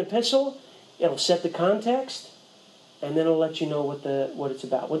read an epistle, it'll set the context, and then it'll let you know what it's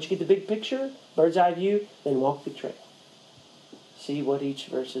about. Once you get the big picture, bird's eye view, then walk the trail. See what each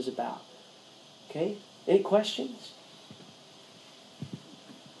verse is about. Okay? Any questions?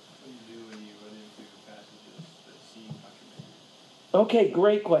 Okay,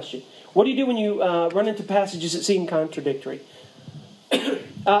 great question. What do you do when you run into passages that seem contradictory?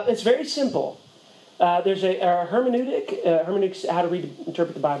 It's very simple. There's a hermeneutic. Hermeneutics, how to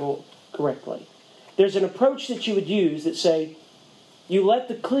interpret the Bible correctly. There's an approach that you would use that say, you let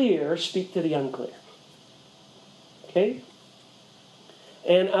the clear speak to the unclear. Okay?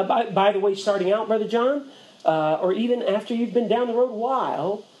 And by the way, starting out, Brother John, or even after you've been down the road a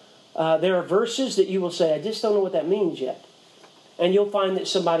while, there are verses that you will say, I just don't know what that means yet. And you'll find that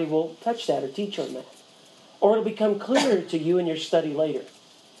somebody will touch that or teach on that. Or it'll become clearer to you in your study later.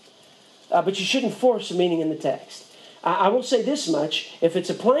 But you shouldn't force a meaning in the text. I will say this much. If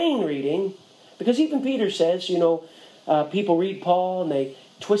it's a plain reading, because even Peter says, people read Paul and they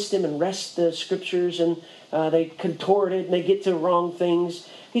twist him and wrest the scriptures and they contort it and they get to wrong things.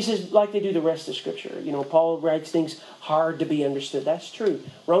 He says, like they do the rest of Scripture. Paul writes things hard to be understood. That's true.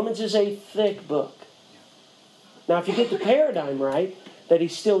 Romans is a thick book. Now, if you get the paradigm right, that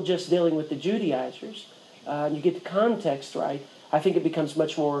he's still just dealing with the Judaizers, and you get the context right, I think it becomes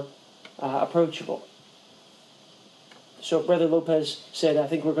much more approachable. So if Brother Lopez said, I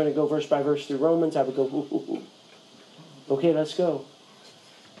think we're going to go verse by verse through Romans, I would go, ooh, ooh, ooh. Okay, let's go.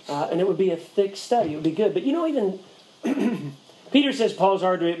 And it would be a thick study. It would be good. But even Peter says Paul's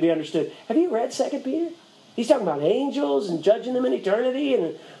hard to be understood. Have you read 2 Peter? He's talking about angels and judging them in eternity.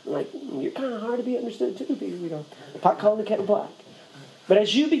 And I'm like, you're kind of hard to be understood too, Peter. You know, the pot calling the kettle black. But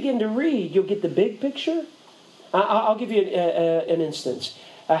as you begin to read, you'll get the big picture. I'll give you an instance.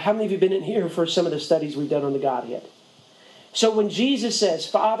 How many of you have been in here for some of the studies we've done on the Godhead? So when Jesus says,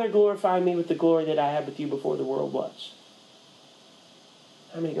 Father, glorify me with the glory that I had with you before the world was.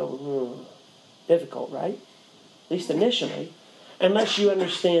 How many go, difficult, right? At least initially. Unless you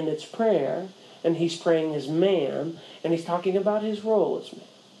understand it's prayer, and he's praying as man, and he's talking about his role as man.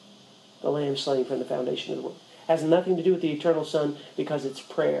 The Lamb slain from the foundation of the world. Has nothing to do with the eternal Son because it's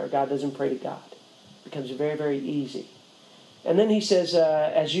prayer. God doesn't pray to God. It becomes very, very easy. And then he says,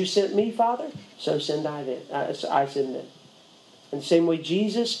 as you sent me, Father, so send I then. I send them. In the same way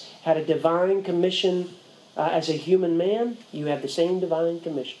Jesus had a divine commission as a human man, you have the same divine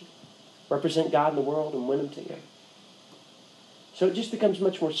commission. Represent God in the world and win them to Him. So it just becomes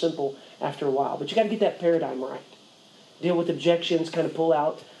much more simple after a while. But you got to get that paradigm right. Deal with objections, kind of pull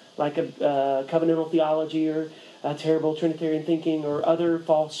out like a covenantal theology or a terrible Trinitarian thinking or other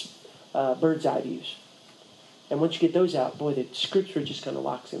false bird's eye views. And once you get those out, boy, the Scripture just kind of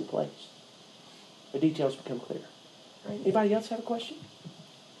locks in place. The details become clear. Right? Anybody else have a question?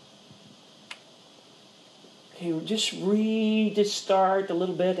 Okay, we'll just read, just start a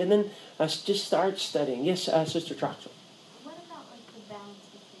little bit, and then just start studying. Yes, Sister Troxel. What about like the balance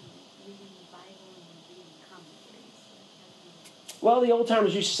between reading the Bible and reading commentaries? Well, the old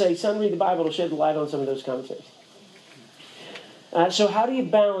timers used to say, son, read the Bible to shed the light on some of those commentaries. So how do you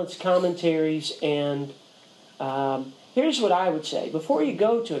balance commentaries and... here's what I would say. Before you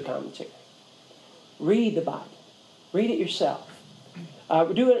go to a commentary, read the Bible. Read it yourself.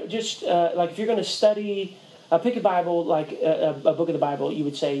 Do it just like if you're going to study, pick a Bible, like a book of the Bible you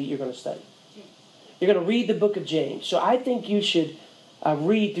would say you're going to study. You're going to read the book of James. So I think you should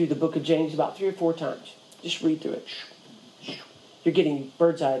read through the book of James about 3 or 4 times. Just read through it. You're getting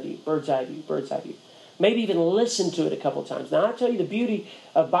bird's eye view, bird's eye view, bird's eye view. Maybe even listen to it a couple times. Now I tell you the beauty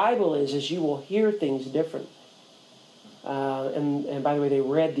of Bible is you will hear things different. And by the way, they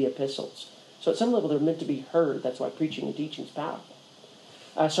read the epistles. So at some level, they're meant to be heard. That's why preaching and teaching is powerful.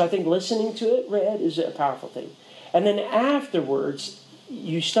 So I think listening to it read is a powerful thing. And then afterwards,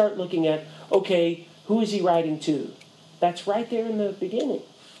 you start looking at, okay, who is he writing to? That's right there in the beginning.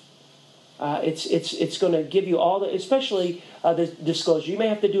 It's going to give you all the, especially the disclosure. You may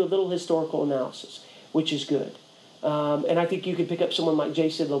have to do a little historical analysis, which is good. And I think you could pick up someone like J.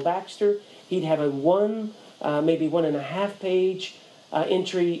 Sidlow Baxter. He'd have a maybe 1.5 page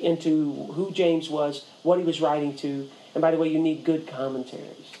entry into who James was, what he was writing to. And by the way, you need good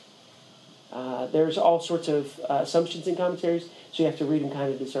commentaries. There's all sorts of assumptions in commentaries, so you have to read them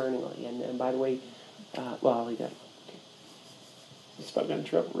kind of discerningly. And by the way, I'll leave that. Okay. It's about got in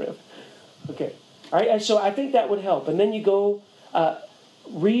trouble, Rev. Okay. All right, so I think that would help. And then you go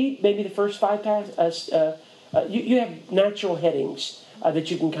read maybe the first 5 passages. You have natural headings that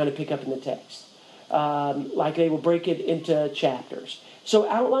you can kind of pick up in the text. Like they will break it into chapters. So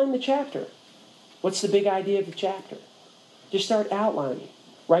outline the chapter. What's the big idea of the chapter? Just start outlining.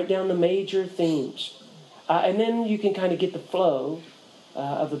 Write down the major themes. And then you can kind of get the flow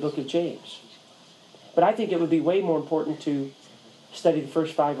of the book of James. But I think it would be way more important to study the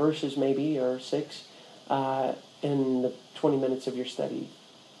first 5 verses maybe, or 6, in the 20 minutes of your study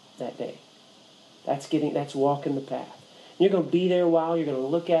that day. That's walking the path. You're going to be there a while. You're going to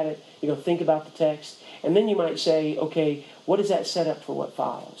look at it. You're going to think about the text. And then you might say, okay, what does that set up for what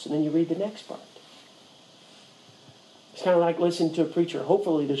follows? And then you read the next part. It's kind of like listening to a preacher.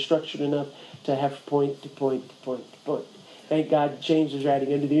 Hopefully they're structured enough to have point to point to point to point. Thank God James was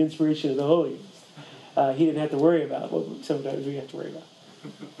writing under the inspiration of the Holy Ghost. He didn't have to worry about what sometimes we have to worry about.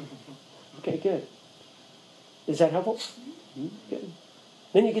 Okay, good. Is that helpful? Good.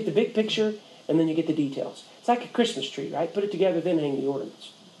 Then you get the big picture, and then you get the details. It's like a Christmas tree, right? Put it together, then hang the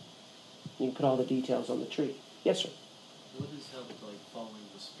ornaments. You can put all the details on the tree. Yes, sir? What has helped, like, following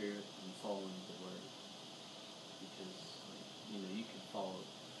the Spirit and following the Word? Because, like, you can follow,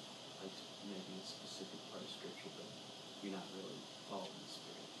 like, maybe a specific part of Scripture, but you're not really following the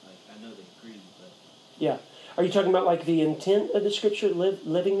Spirit. Like, I know they agree, but... Yeah. Are you talking about, like, the intent of the Scripture,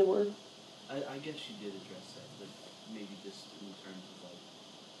 living the Word? I guess you did address that, but maybe just in terms of, like,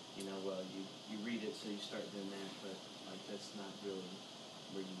 you read it, so you start doing that, but, like, that's not really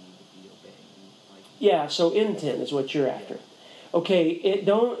where you need to be obeying. Like, yeah, so intent is what you're after. Yeah. Okay,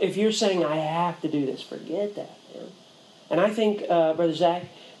 if you're saying, I have to do this, forget that, man. And I think, Brother Zach,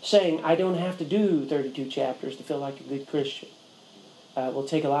 saying, I don't have to do 32 chapters to feel like a good Christian will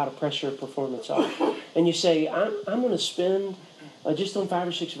take a lot of pressure of performance off. And you say, I'm going to spend just on 5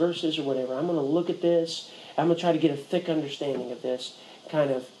 or 6 verses or whatever. I'm going to look at this. I'm going to try to get a thick understanding of this. Kind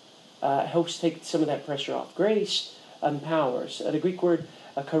of helps take some of that pressure off. Grace empowers. The Greek word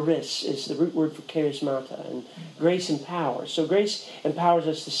charis is the root word for charismata, and grace empowers. So grace empowers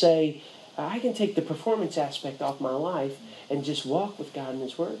us to say, I can take the performance aspect off my life and just walk with God in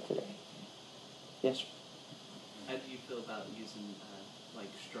His Word today. Yes, sir? How do you feel about using like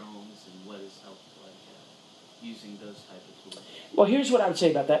Strong's and what has helped, like using those type of tools? Well, here's what I would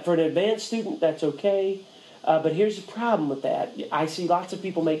say about that. For an advanced student, that's okay. But here's the problem with that. I see lots of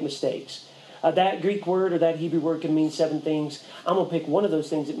people make mistakes. That Greek word or that Hebrew word can mean 7 things. I'm going to pick one of those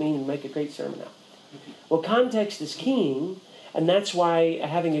things it means and make a great sermon out. Well, context is king, and that's why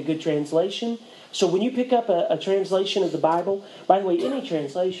having a good translation. So when you pick up a translation of the Bible, by the way, any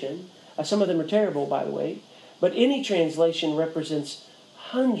translation, some of them are terrible, by the way, but any translation represents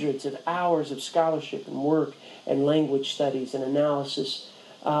hundreds of hours of scholarship and work and language studies and analysis,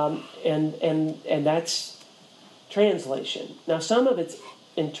 and that's translation. Now, some of it's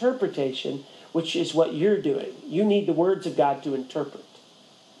interpretation, which is what you're doing. You need the words of God to interpret.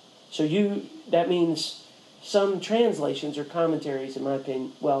 So that means some translations or commentaries, in my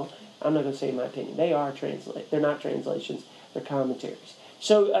opinion. Well, I'm not going to say in my opinion. They're not translations. They're commentaries.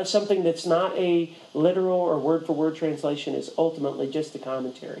 So something that's not a literal or word-for-word translation is ultimately just a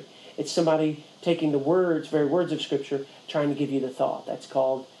commentary. It's somebody taking the very words of Scripture, trying to give you the thought. That's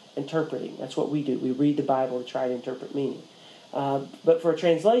called interpreting. That's what we do. We read the Bible and try to interpret meaning. But for a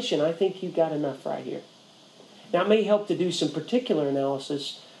translation, I think you've got enough right here. Now, it may help to do some particular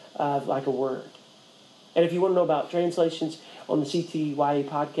analysis of like a word. And if you want to know about translations on the CTYA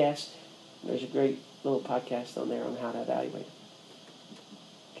podcast, there's a great little podcast on there on how to evaluate it.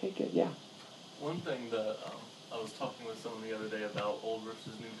 Okay, good, yeah. One thing that I was talking with someone the other day about Old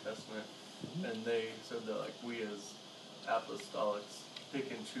versus New Testament, and they said that like we as apostolics pick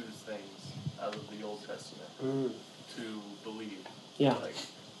and choose things out of the Old Testament to believe. Yeah. Like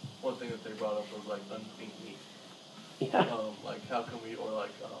one thing that they brought up was like unclean meat. Yeah. Like how can we, or like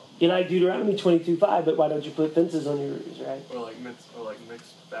you like Deuteronomy 22:5, but why don't you put fences on your roofs, right? Or like mixed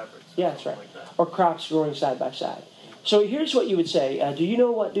fabrics. Yeah, that's right. Like that. Or crops growing side by side. So here's what you would say. Do you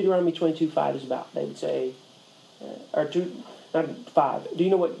know what Deuteronomy 22:5 is about? They would say, not 5. Do you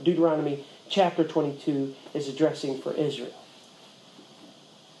know what Deuteronomy chapter 22 is addressing for Israel?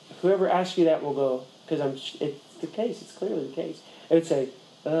 Whoever asks you that will go, because it's the case. It's clearly the case. They would say,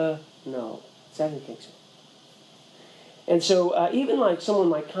 no. I didn't think so. And so even like someone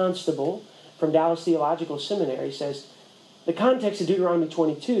like Constable from Dallas Theological Seminary says, the context of Deuteronomy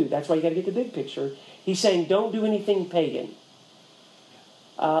 22, that's why you got to get the big picture. He's saying don't do anything pagan.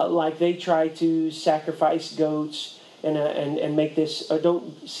 Like they try to sacrifice goats and make this, or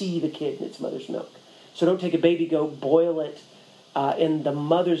don't see the kid in its mother's milk. So don't take a baby goat, boil it in the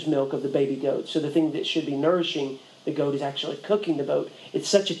mother's milk of the baby goat. So the thing that should be nourishing the goat is actually cooking the goat. It's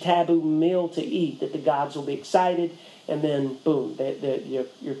such a taboo meal to eat that the gods will be excited, and then boom,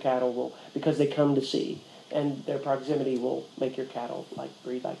 your cattle will, because they come to see, and their proximity will make your cattle like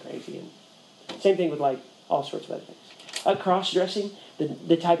breathe like crazy. And same thing with like all sorts of other things. Cross-dressing,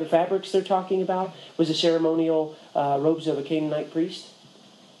 the type of fabrics they're talking about was the ceremonial robes of a Canaanite priest.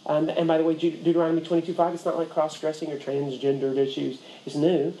 And by the way, Deuteronomy 22:5, it's not like cross-dressing or transgendered issues. It's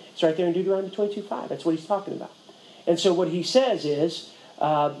new. It's right there in Deuteronomy 22:5. That's what he's talking about. And so what he says is,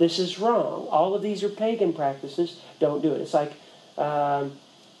 this is wrong. All of these are pagan practices. Don't do it. It's like,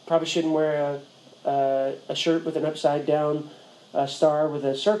 probably shouldn't wear a shirt with an upside-down star with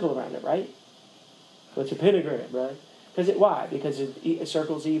a circle around it, right? Well, it's a pentagram, right? Why? Because a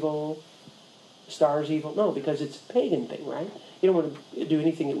circle's evil, a star's evil? No, because it's a pagan thing, right? You don't want to do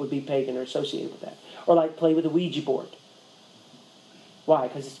anything that would be pagan or associated with that. Or like play with a Ouija board. Why?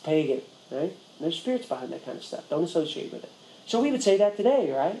 Because it's pagan, right? And there's spirits behind that kind of stuff. Don't associate with it. So we would say that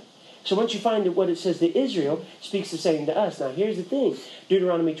today, right? So once you find that what it says to Israel speaks the same to us. Now here's the thing.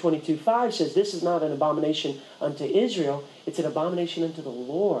 Deuteronomy 22:5 says this is not an abomination unto Israel. It's an abomination unto the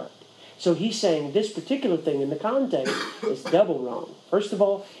Lord. So he's saying this particular thing in the context is double wrong. First of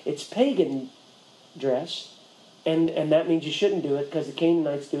all, it's pagan dress. And that means you shouldn't do it because the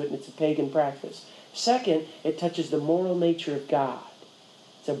Canaanites do it and it's a pagan practice. Second, it touches the moral nature of God.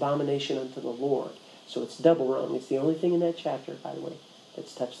 It's an abomination unto the Lord. So it's double wrong. It's the only thing in that chapter, by the way,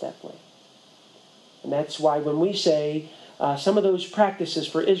 that's touched that way. And that's why when we say some of those practices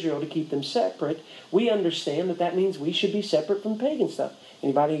for Israel to keep them separate, we understand that means we should be separate from pagan stuff.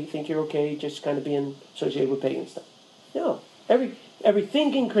 Anybody think you're okay just kind of being associated with pagan stuff? No. Every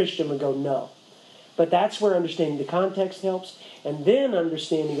thinking Christian would go, no. But that's where understanding the context helps. And then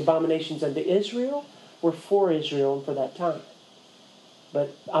understanding abominations unto Israel were for Israel and for that time.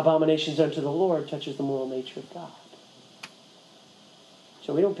 But abominations unto the Lord touches the moral nature of God.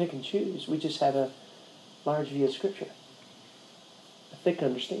 So we don't pick and choose. We just have a large view of Scripture. A thick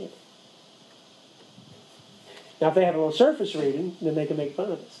understanding. Now, if they have a little surface reading, then they can make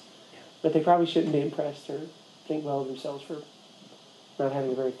fun of us. But they probably shouldn't be impressed or think well of themselves for not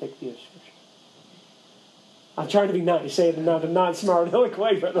having a very thick view of Scripture. I'm trying to be nice, say it in a non-smart, eloquent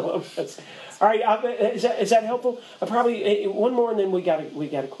way, Brother Lopez. All right, is that helpful? Probably one more, and then we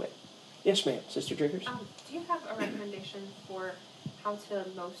gotta quit. Yes, ma'am, Sister Driggers. Do you have a recommendation for how to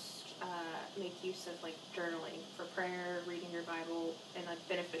most make use of like journaling for prayer, reading your Bible in a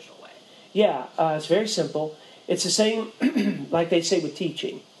beneficial way? Yeah, it's very simple. It's the same, like they say with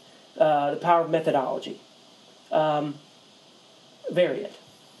teaching, the power of methodology. Vary it.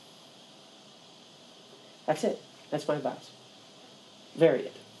 That's it. That's my advice. Vary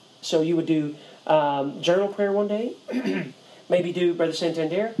it. So you would do journal prayer one day. Maybe do, Brother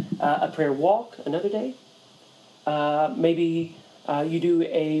Santander, a prayer walk another day. Maybe you do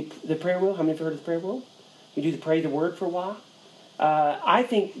the prayer wheel. How many have heard of the prayer wheel? You do the pray the word for a while. I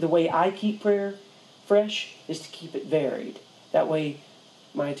think the way I keep prayer fresh is to keep it varied. That way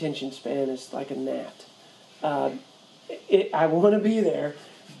my attention span is like a gnat. I want to be there.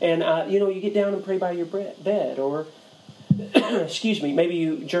 And, you get down and pray by your bed. Or, excuse me, maybe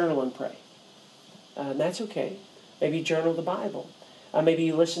you journal and pray. And that's okay. Maybe you journal the Bible. Maybe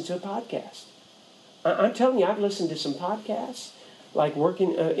you listen to a podcast. I'm telling you, I've listened to some podcasts, like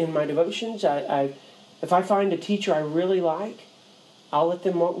working in my devotions. If I find a teacher I really like, I'll let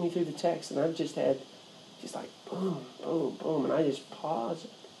them walk me through the text. And I've just had, like, boom, boom, boom. And I just pause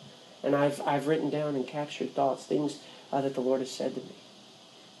it. And I've written down and captured thoughts, things that the Lord has said to me.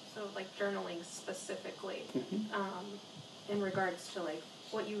 So, like, journaling specifically, in regards to, like,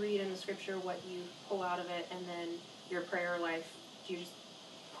 what you read in the Scripture, what you pull out of it, and then your prayer life, do you just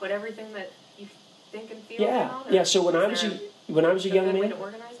put everything that you think and feel down? Yeah. So when I was a young man, way to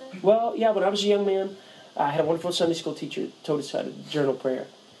organize it? Well, yeah. When I was a young man, I had a wonderful Sunday school teacher who taught us how to journal prayer,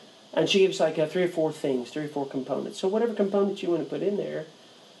 and she gives like 3 or 4 things, 3 or 4 components. So whatever components you want to put in there,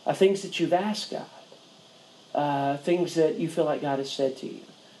 things that you've asked God, things that you feel like God has said to you.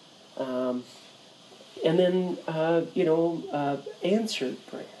 And then, answered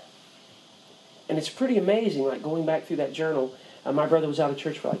prayer. And it's pretty amazing, like going back through that journal. My brother was out of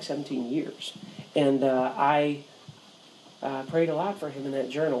church for like 17 years. And I prayed a lot for him in that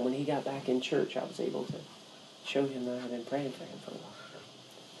journal. When he got back in church, I was able to show him that I had been praying for him for a while.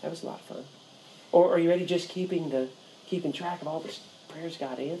 That was a lot of fun. Or are you ready just keeping track of all the prayers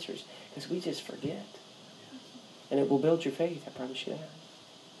God answers? Because we just forget. And it will build your faith, I promise you that.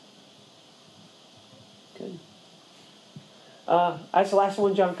 Good. That's the last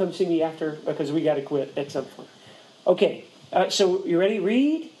one. John, come see me after because we got to quit at some point. Okay. So you ready?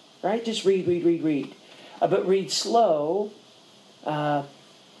 Read, right? Just read. But read slow. And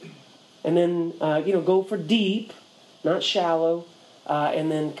then, go for deep, not shallow.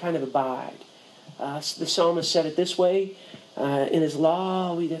 And then kind of abide. The psalmist said it this way. In his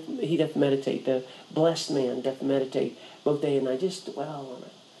law he doth meditate. The blessed man doth meditate both day and night. Just dwell on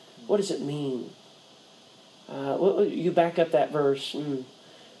it. What does it mean? You back up that verse.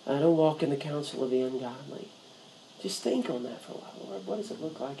 I don't walk in the counsel of the ungodly. Just think on that for a while. Lord, what does it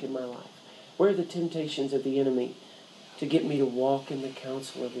look like in my life? Where are the temptations of the enemy to get me to walk in the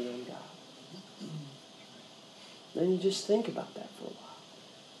counsel of the ungodly? Then you just think about that for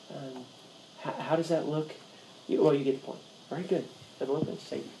a while. How does that look? You get the point. Very good. Everyone,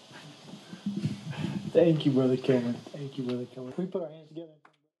 say. Thank you, Brother Cameron. We put our hands together.